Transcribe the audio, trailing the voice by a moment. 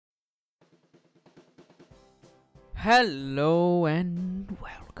Hello and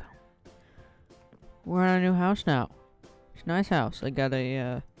welcome. We're in a new house now. It's a nice house. I got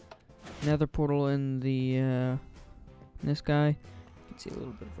a nether portal in the this guy. You can see a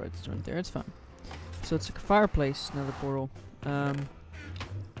little bit of redstone there. It's fine. So it's like a fireplace nether portal. I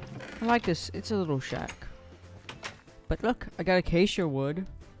like this. It's a little shack. But look, I got acacia wood,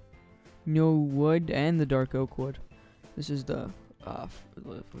 no wood, and the dark oak wood. This is the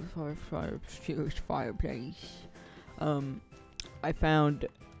fireplace. I found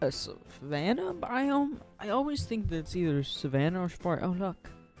a savanna biome. I always think that it's either savanna or safari. Oh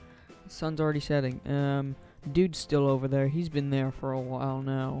look, the sun's already setting. Dude's still over there. He's been there for a while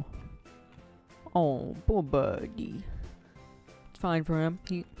now. Oh, poor buddy. It's fine for him.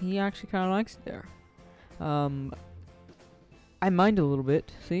 He actually kind of likes it there. I mined a little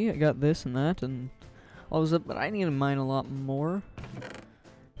bit. See, I got this and that and all this up, but I need to mine a lot more.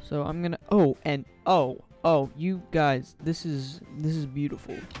 So I'm gonna. Oh, you guys, this is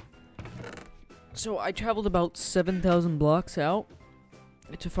beautiful. So I traveled about 7,000 blocks out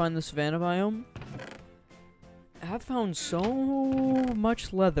to find the savanna biome. I have found so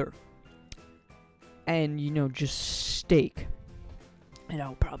much leather, and just steak. And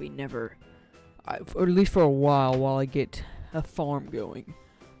I'll probably never, or at least for a while I get a farm going,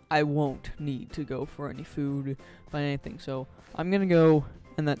 I won't need to go for any food, find anything. So I'm gonna go.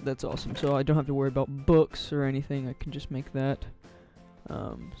 And that's awesome. So I don't have to worry about books or anything. I can just make that.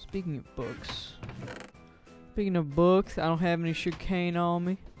 Speaking of books, I don't have any sugarcane on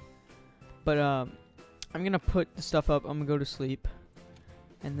me. But I'm gonna put the stuff up. I'm gonna go to sleep,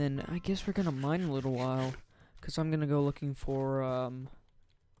 and then I guess we're gonna mine a little while, cause I'm gonna go looking for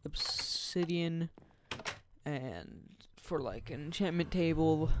obsidian and for like an enchantment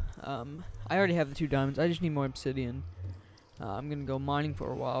table. I already have the 2 diamonds. I just need more obsidian. I'm gonna go mining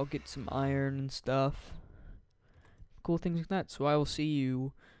for a while, get some iron and stuff. Cool things like that. So I will see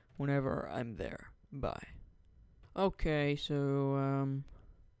you whenever I'm there. Bye. Okay, so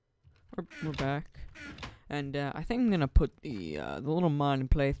we're back, and I think I'm gonna put the little mining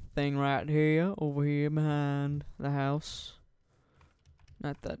place thing right here, over here behind the house.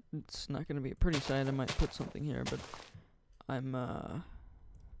 Not that it's not gonna be a pretty sight. I might put something here, but I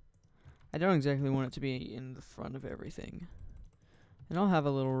don't exactly want it to be in the front of everything. And I'll have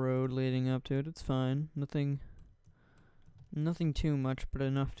a little road leading up to it. It's fine. Nothing too much, but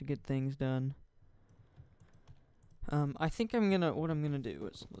enough to get things done. I think what I'm gonna do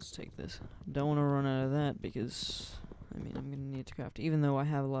is, let's take this. Don't want to run out of that because, I'm gonna need to craft, even though I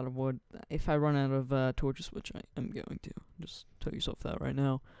have a lot of wood. If I run out of torches, which I am going to, just tell yourself that right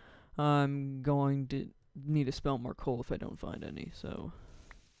now, I'm going to need to spell more coal if I don't find any, so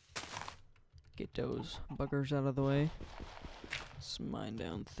get those buggers out of the way. Let's mine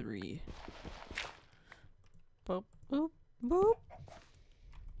down 3. Boop, boop, boop.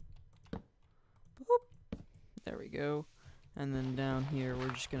 Boop. There we go. And then down here, we're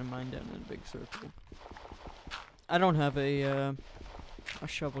just gonna mine down in a big circle. I don't have a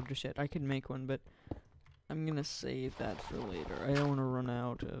shovel just yet. I could make one, but I'm gonna save that for later. I don't want to run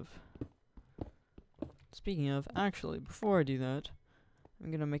out of. Speaking of, actually, before I do that, I'm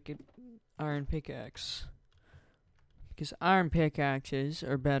gonna make an iron pickaxe. Because iron pickaxes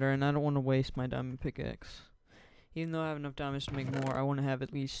are better, and I don't want to waste my diamond pickaxe. Even though I have enough diamonds to make more, I want to have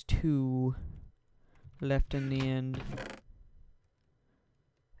at least 2 left in the end.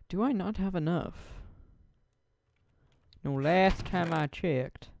 Do I not have enough? No, last time I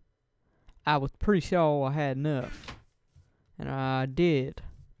checked, I was pretty sure I had enough. And I did.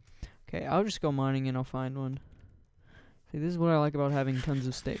 Okay, I'll just go mining and I'll find one. See, this is what I like about having tons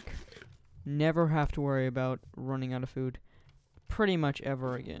of steak. Never have to worry about running out of food pretty much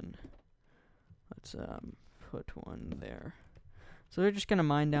ever again. Let's put one there. So they're just gonna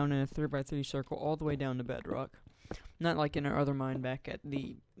mine down in a 3x3 circle all the way down to bedrock. Not like in our other mine back at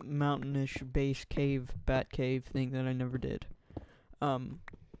the mountainish base cave, bat cave thing that I never did.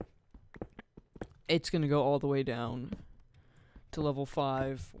 It's gonna go all the way down to level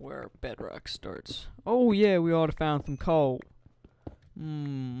 5 where bedrock starts. Oh yeah, we ought to found some coal.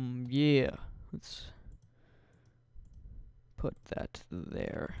 Yeah. Let's put that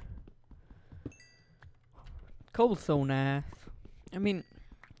there. Coal's so nice.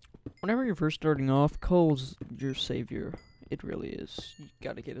 Whenever you're first starting off, coal's your savior. It really is. You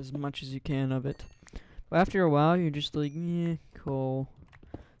gotta get as much as you can of it. But after a while, you're just like, yeah, coal.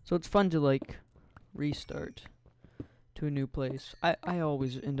 So it's fun to, like, restart to a new place. I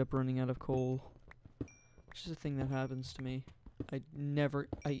always end up running out of coal. It's just a thing that happens to me.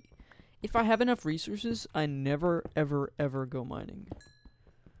 If I have enough resources, I never, ever, ever go mining.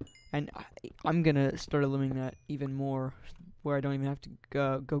 And I'm gonna start limiting that even more, where I don't even have to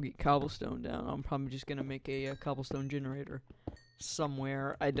go get cobblestone down. I'm probably just gonna make a cobblestone generator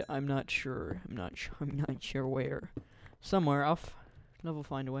somewhere. I'm not sure. I'm not sure where. Somewhere. Love will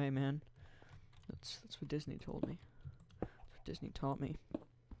find a way, man. That's what Disney told me. That's what Disney taught me.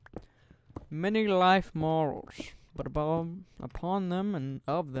 Many life morals, but upon them and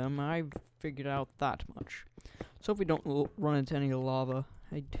of them, I've figured out that much. So if we don't run into any lava,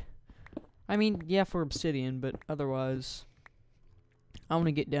 I mean, yeah, for obsidian, but otherwise, I want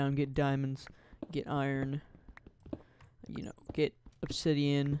to get down, get diamonds, get iron, you know, get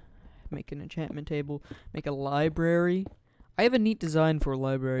obsidian, make an enchantment table, make a library. I have a neat design for a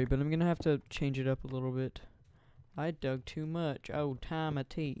library, but I'm gonna have to change it up a little bit. I dug too much. Oh,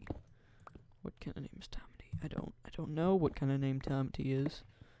 Tamati. What kind of name is Tamati? I don't know what kind of name Tamati is.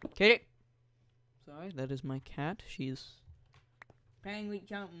 Kitty! Sorry, that is my cat. She's penguin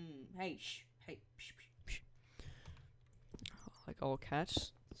jumping. Hey, shh. Hey, shh, shh, shh. Like all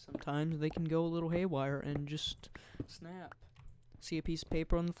cats, sometimes they can go a little haywire and just snap. See a piece of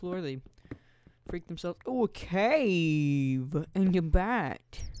paper on the floor, they freak themselves. Oh, a cave! And a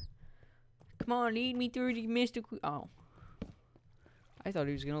bat. Come on, lead me through the mystical. Oh. I thought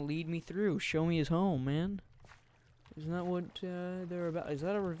he was gonna lead me through, show me his home, man. Isn't that what they're about? Is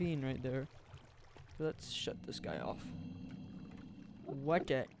that a ravine right there? Let's shut this guy off.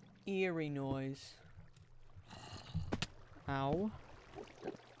 What a eerie noise. Ow.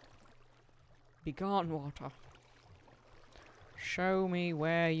 Be gone, water. Show me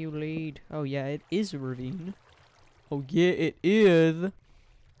where you lead. Oh yeah, it is a ravine. Oh yeah, it is. What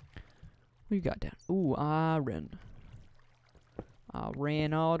you got down? Ooh, iron. I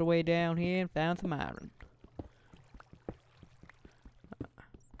ran all the way down here and found some iron.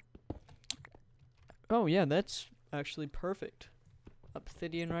 Oh yeah, that's actually perfect.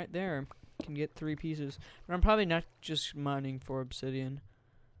 Obsidian right there. Can get 3 pieces. But I'm probably not just mining for obsidian.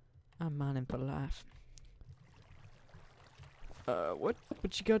 I'm mining for life. What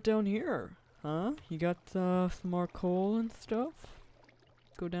you got down here? Huh? You got some more coal and stuff?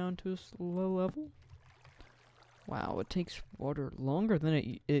 Go down to a low level? Wow, it takes water longer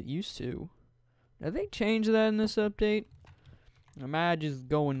than it used to. Did they change that in this update? Or am I just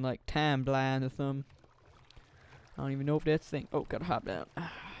going like time blind or something? I don't even know if that's a thing. Oh, gotta hop down.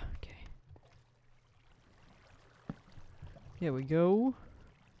 Okay. Here we go.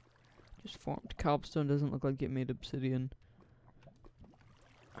 Just formed cobblestone. Doesn't look like it made obsidian.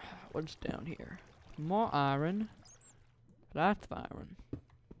 What's down here? More iron. Lots of iron.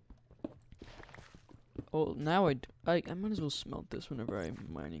 Oh, now I might as well smelt this whenever I'm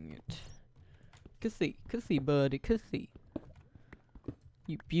mining it. Kissy, buddy, kissy.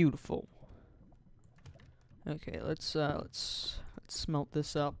 You beautiful. Okay, let's smelt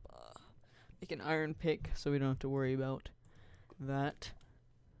this up. Make an iron pick so we don't have to worry about that.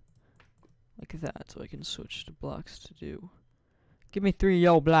 Like that, so I can switch to blocks to do. Give me 3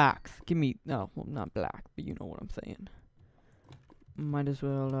 yellow blocks. Give me, no, well, not black, but you know what I'm saying. Might as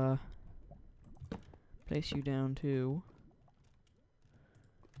well, place you down too.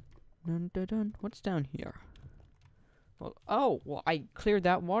 Dun dun dun. What's down here? Well, oh, well, I cleared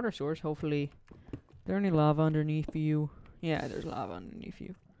that water source. Hopefully, is there any lava underneath you? Yeah, there's lava underneath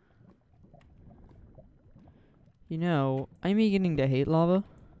you. You know, I'm beginning to hate lava.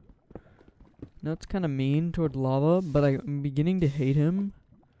 No, it's kind of mean toward lava, but I'm beginning to hate him.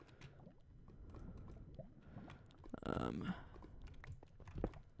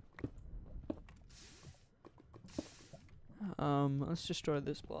 Let's destroy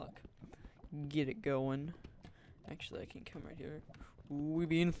this block. Get it going. Actually, I can come right here. Ooh, we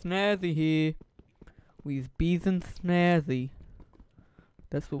being snazzy here. We've beezin' snazzy.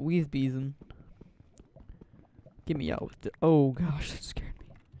 That's what we've beezin'. Get me out with the. Oh gosh, that scared me.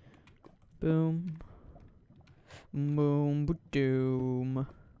 Boom. Boom. Boom.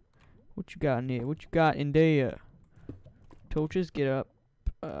 What you got in there? What you got in there? Torches, get up.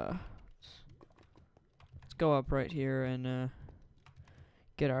 Let's go up right here and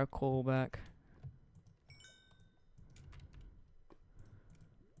get our coal back.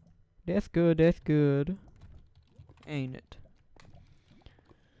 That's good, that's good. Ain't it?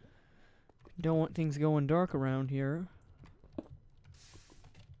 Don't want things going dark around here.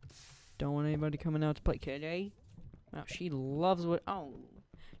 Don't want anybody coming out to play. Kitty? Wow, she loves what. Oh,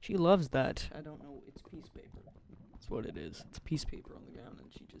 she loves that. I don't know. It's piece paper. That's what it is. It's piece paper on the ground,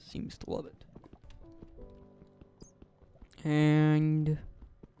 and she just seems to love it. And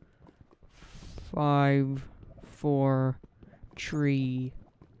 5, 4, 3,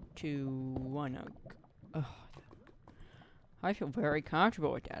 2, 1. Oh, I feel very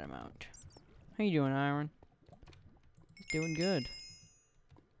comfortable with that amount. How you doing, Iron? He's doing good.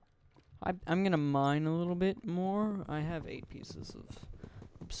 I'm gonna mine a little bit more. I have 8 pieces of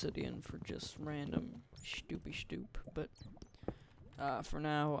obsidian for just random stoop. But for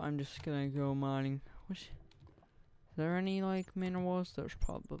now, I'm just gonna go mining. Is there any like minerals? There's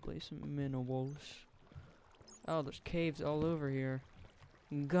probably some minerals. Oh, there's caves all over here.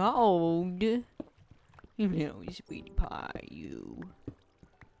 Gold. You know, sweetie pie, you.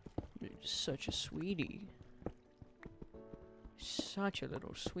 You're just such a sweetie. Such a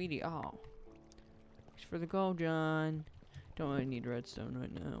little sweetie. Oh. Thanks for the gold, John. Don't really need redstone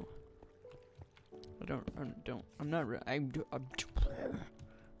right now. I'm not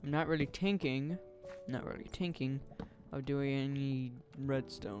really thinking of doing any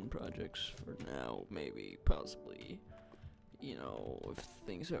redstone projects for now. Maybe, possibly, you know, if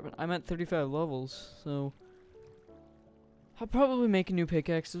things happen. I'm at 35 levels, so I'll probably make a new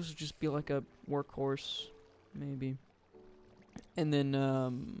pickaxe. This will just be like a workhorse, maybe. And then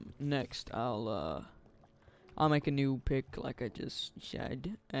next I'll make a new pick, like I just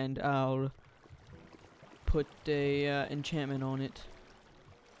said, and I'll put a enchantment on it.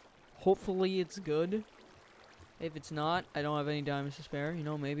 Hopefully it's good. If it's not, I don't have any diamonds to spare. You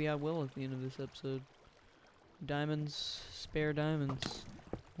know, maybe I will at the end of this episode. Diamonds, spare diamonds.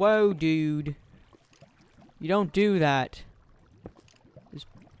 Whoa, dude. You don't do that. This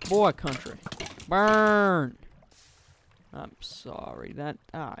boy country. Burn! I'm sorry.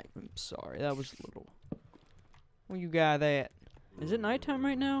 I'm sorry. That was a little... Well, you got that. Is it nighttime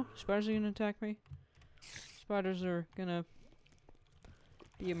right now? Spiders are gonna attack me? Spiders are gonna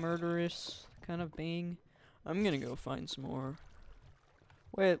be a murderous kind of being. I'm gonna go find some more.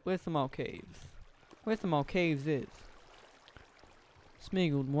 With them all caves. With them all caves is.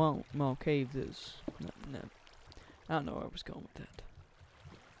 Smiggled won't all caves is. No. I don't know where I was going with that.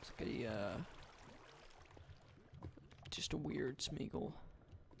 It's like a, just a weird Smeagol.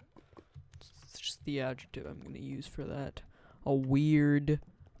 It's just the adjective I'm gonna use for that. A weird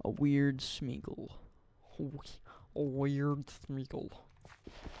Smeagol. A weird Smeagol.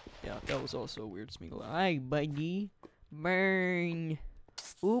 Yeah, that was also a weird Smeagol. Hi, buddy. Burn.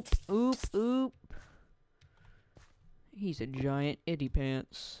 Oop. He's a giant itty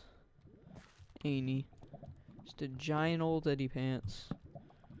pants. Ain't he? Just a giant old itty pants.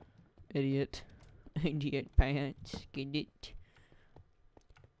 Idiot. Idiot pants. Get it?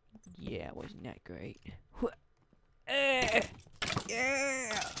 Yeah, wasn't that great? Yeah!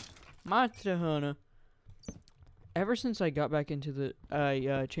 Monster Hunter. Ever since I got back into the,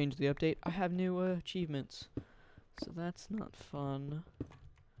 I changed the update, I have new achievements. So that's not fun.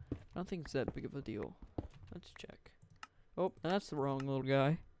 I don't think it's that big of a deal. Let's check. Oh, that's the wrong little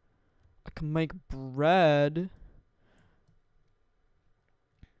guy. I can make bread.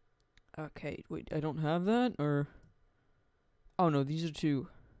 Okay, wait, I don't have that, or... Oh no, these are 2.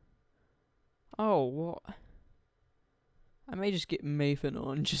 Oh, well... I may just get Mayfin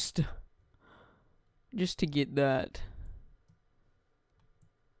on, just to get that.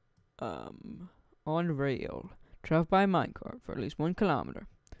 On rail. Travel by minecart for at least 1 kilometer.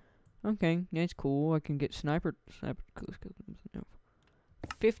 Okay, that's cool. I can get sniper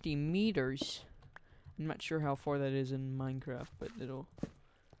 50 meters. I'm not sure how far that is in Minecraft, but it'll...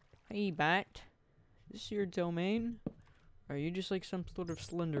 Hey, bat. Is this your domain? Or are you just like some sort of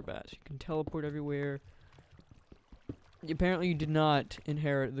slender bat? You can teleport everywhere. Apparently you did not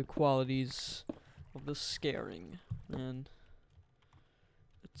inherit the qualities of the scaring, and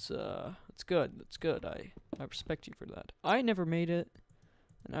it's good. That's good. I respect you for that. I never made it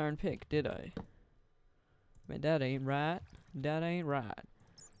an iron pick, did I? I mean, that ain't right. That ain't right.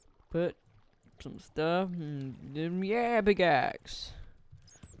 Put some stuff and yeah, pickaxe.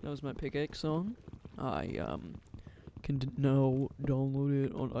 That was my pickaxe song. I can now download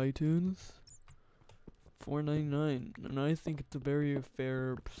it on iTunes. $4.99, and I think it's a very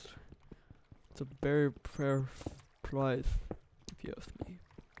fair. It's a very fair price, if you ask me.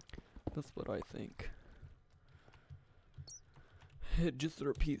 That's what I think. It just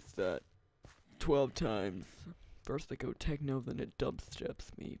repeats that 12 times. First I go techno, then it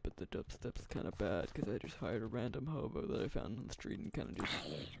dubsteps me, but the dubstep's kind of bad because I just hired a random hobo that I found on the street and kind of just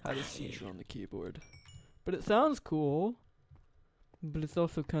had a seizure on the keyboard. But it sounds cool, but it's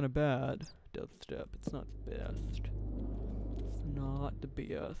also kind of bad. Dubstep, it's not the best. It's not the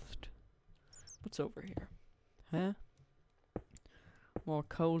best. What's over here? Huh? More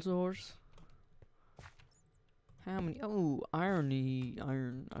coal ores? How many? Oh, iron.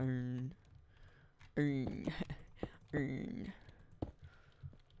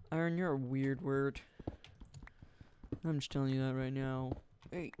 Iron, you're a weird word. I'm just telling you that right now.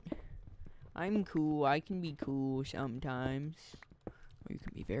 Hey, I'm cool. I can be cool sometimes. Or you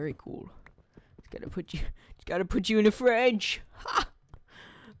can be very cool. It's gotta put you in the fridge. Ha!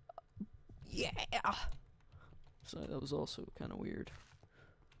 Yeah. So that was also kind of weird.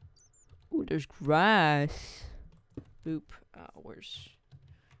 Ooh, there's grass. Boop.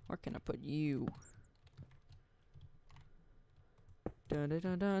 Where can I put you? Dun dun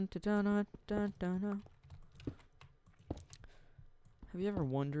dun dun dun dun dun dun. Have you ever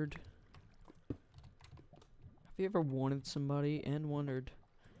wondered? Have you ever wanted somebody and wondered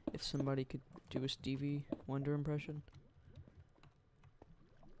if somebody could do a Stevie Wonder impression?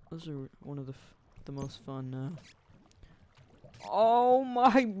 Those are one of the most fun. Oh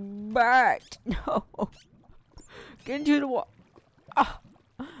my back! No, get into the wall. Ah,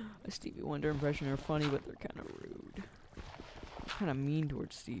 a Stevie Wonder impression are funny, but they're kind of rude. Kind of mean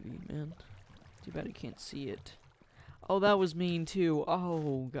towards Stevie, man. Too bad he can't see it. Oh, that was mean too.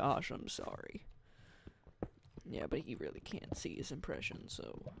 Oh gosh, I'm sorry. Yeah, but he really can't see his impression,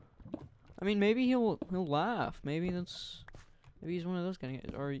 so I mean, maybe he'll laugh. Maybe he's one of those kind of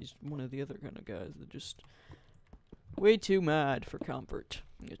guys, or he's one of the other kind of guys that just way too mad for comfort.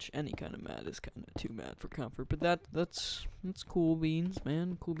 Which any kind of mad is kind of too mad for comfort. But that's cool beans,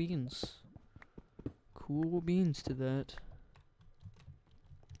 man. Cool beans. Cool beans to that.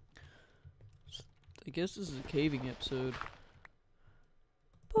 I guess this is a caving episode.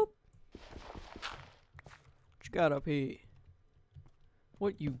 Boop. What you got up here?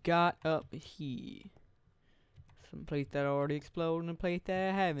 What you got up here? Some plates that already exploded and a plate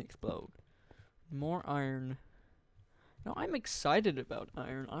that haven't exploded. More iron. No, I'm excited about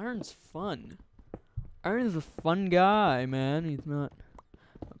iron. Iron's fun. Iron's a fun guy, man. He's not...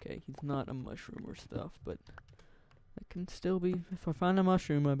 Okay, he's not a mushroom or stuff, but... It can still be... If I find a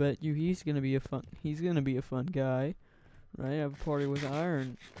mushroom, I bet you he's gonna be a fun guy. Right? Have a party with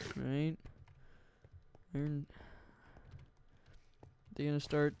iron. Right? Iron... They're gonna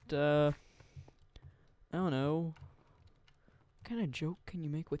start, I don't know. What kind of joke can you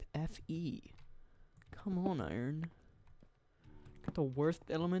make with F.8? Come on, iron. Got the worst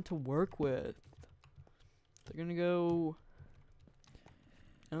element to work with. They're gonna go...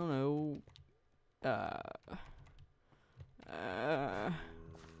 I don't know.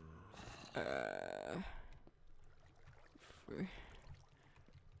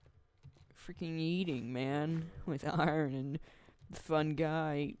 Freaking eating, man. With iron and the fun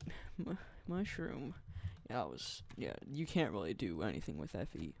guy mushroom. Yeah, you can't really do anything with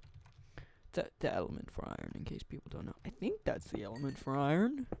Fe. The element for iron, in case people don't know. I think that's the element for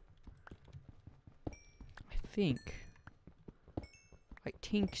iron. I think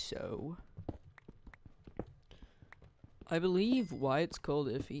so. I believe why it's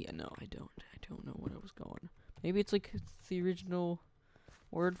called Fe. No, I don't know what I was going. Maybe it's like the original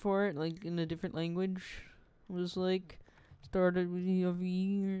word for it, like in a different language. It was like started with the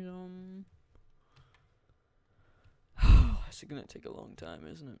V or something. It's gonna take a long time,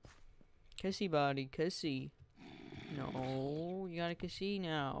 isn't it? Kissy body, kissy. No, you gotta kissy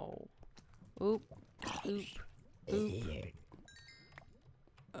now. Oop, oop, oop.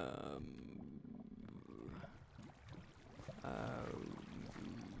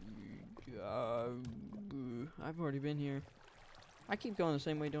 I've already been here. I keep going the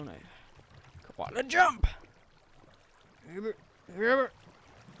same way, don't I? Come on, a jump!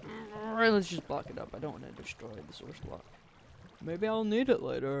 Alright, let's just block it up. I don't want to destroy the source block. Maybe I'll need it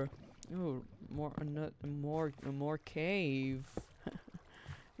later. Oh, more cave.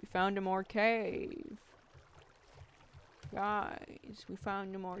 We found a more cave. Guys, we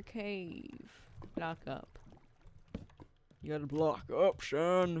found a more cave. Block up. You gotta block up,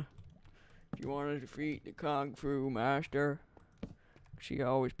 son. If you want to defeat the Kung Fu Master. She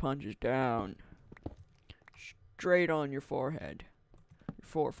always punches down. Straight on your forehead.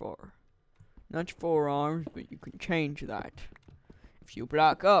 Your not your forearms, but you can change that. If you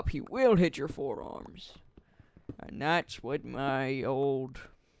block up, he will hit your forearms. And that's what my old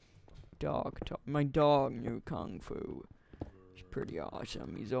dog my dog knew Kung Fu. It's pretty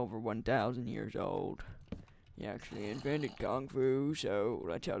awesome. He's over 1,000 years old. He actually invented Kung Fu, so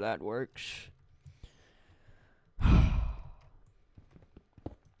that's how that works.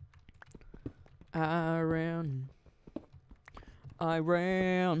 I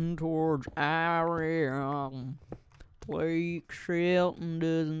ran towards Iron. Blake Shelton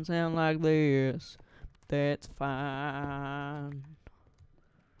doesn't sound like this. That's fine.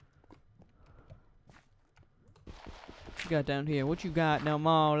 What you got down here? What you got no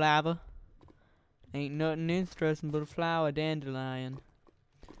more, lava? Ain't nothing interesting but a flower dandelion.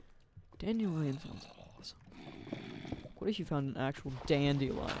 Dandelion sounds awesome. What if you found an actual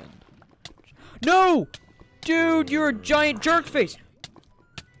dandelion? No! Dude, you're a giant jerk face!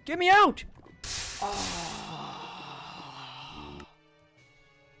 Get me out!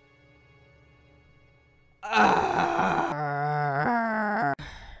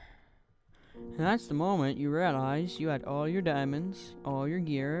 And that's the moment you realize you had all your diamonds, all your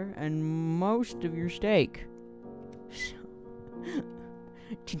gear, and most of your steak.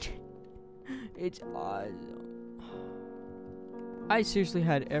 It's awesome. I seriously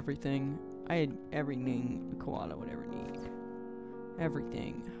had everything. I had everything a koala would ever need.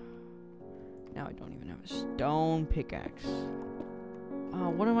 Everything. Now I don't even have a stone pickaxe.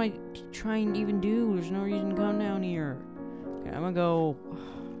 What am I trying to even do? There's no reason to come down here. Okay, I'm gonna go...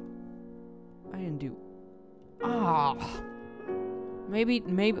 I didn't do... Maybe,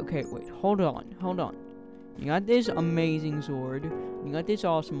 okay, wait, hold on. You got this amazing sword. You got this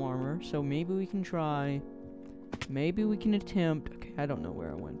awesome armor, so maybe we can try... Maybe we can attempt... Okay, I don't know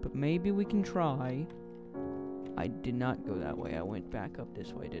where I went, but maybe we can try... I did not go that way. I went back up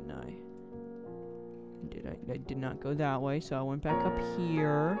this way, didn't I? I did not go that way, so I went back up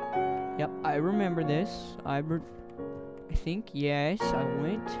here. Yep, I remember this. I think, yes, I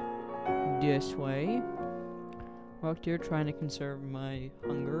went this way. Walked here trying to conserve my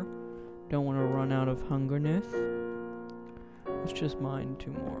hunger. Don't want to run out of hungerness. Let's just mine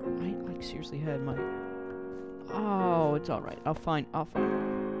 2 more. I, like, seriously had my... Oh, it's alright. I'll find...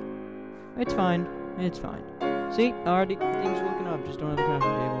 It's fine. It's fine. See? Already, things are looking up. Just don't have a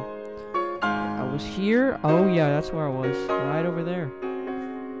crafting table. I was here. Oh, yeah, that's where I was. Right over there.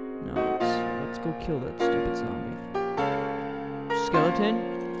 No, let's go kill that stupid zombie. Skeleton?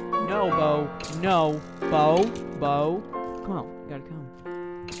 No, Bo. No. Bo. Come on. You gotta come.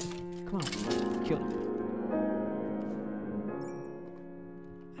 Come on. Kill him.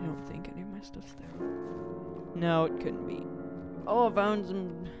 I don't think any of my stuff's there. No, it couldn't be. Oh, I found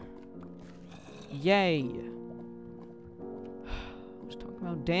some... Yay. I was talking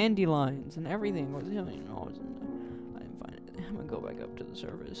about dandelions and everything. What was it? I didn't find it. I'm gonna go back up to the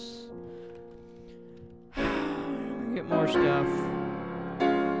surface. Get more stuff.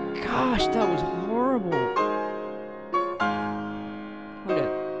 Gosh, that was horrible. What a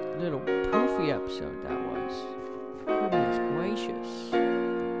little poofy episode that was. Goodness gracious.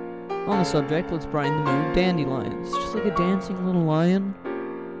 On the subject, let's brighten the mood. Dandelions. Just like a dancing little lion.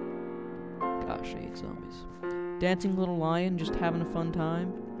 Gosh, I hate zombies. Dancing little lion, just having a fun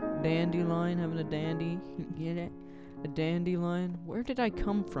time. Dandelion, having a dandy. Get it? A dandelion. Where did I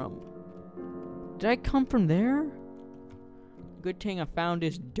come from? Did I come from there? Good thing I found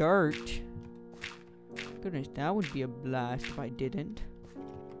this dirt. Goodness, that would be a blast if I didn't.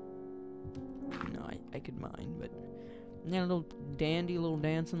 No, I could mine, but... Yeah, a little dandy, little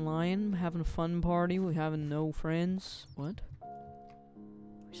dancing lion, having a fun party, we're having no friends. What? I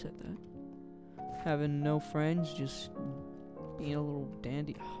said that. Having no friends, just being a little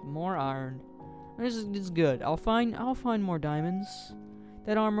dandy. More iron. This is good. I'll find more diamonds.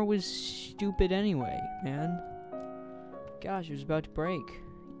 That armor was stupid anyway, man. Gosh, it was about to break.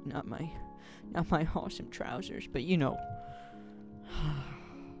 Not my awesome trousers, but you know.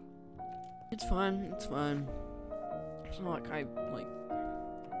 It's fine. It's fine. It's not like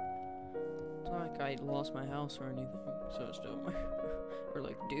I lost my house or anything. So it's still or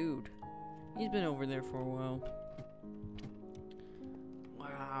like, dude, he's been over there for a while.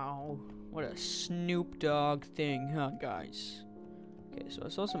 Wow, what a Snoop Dogg thing, huh, guys? Okay, so I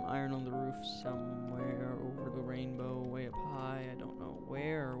saw some iron on the roof somewhere over the rainbow, way up high. I don't know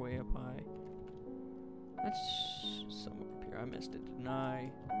where, way up high. That's somewhere up here. I missed it, didn't I?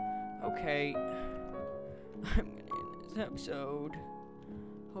 Okay, I'm gonna end this episode.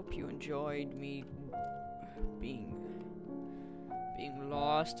 Hope you enjoyed me being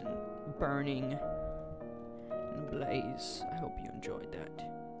lost and burning in a blaze. I hope you enjoyed that.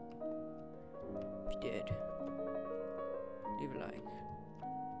 If you did, leave a like.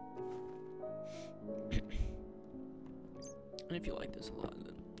 And if you like this a lot,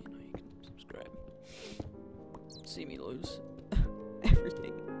 then you can subscribe. See me lose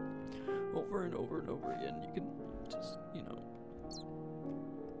everything over and over and over again. You can just,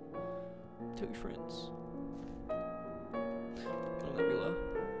 tell your friends. Bagel Nebula.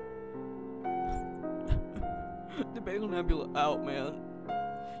 The Bagel Nebula out, man.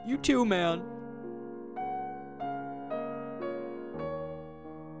 You too, man.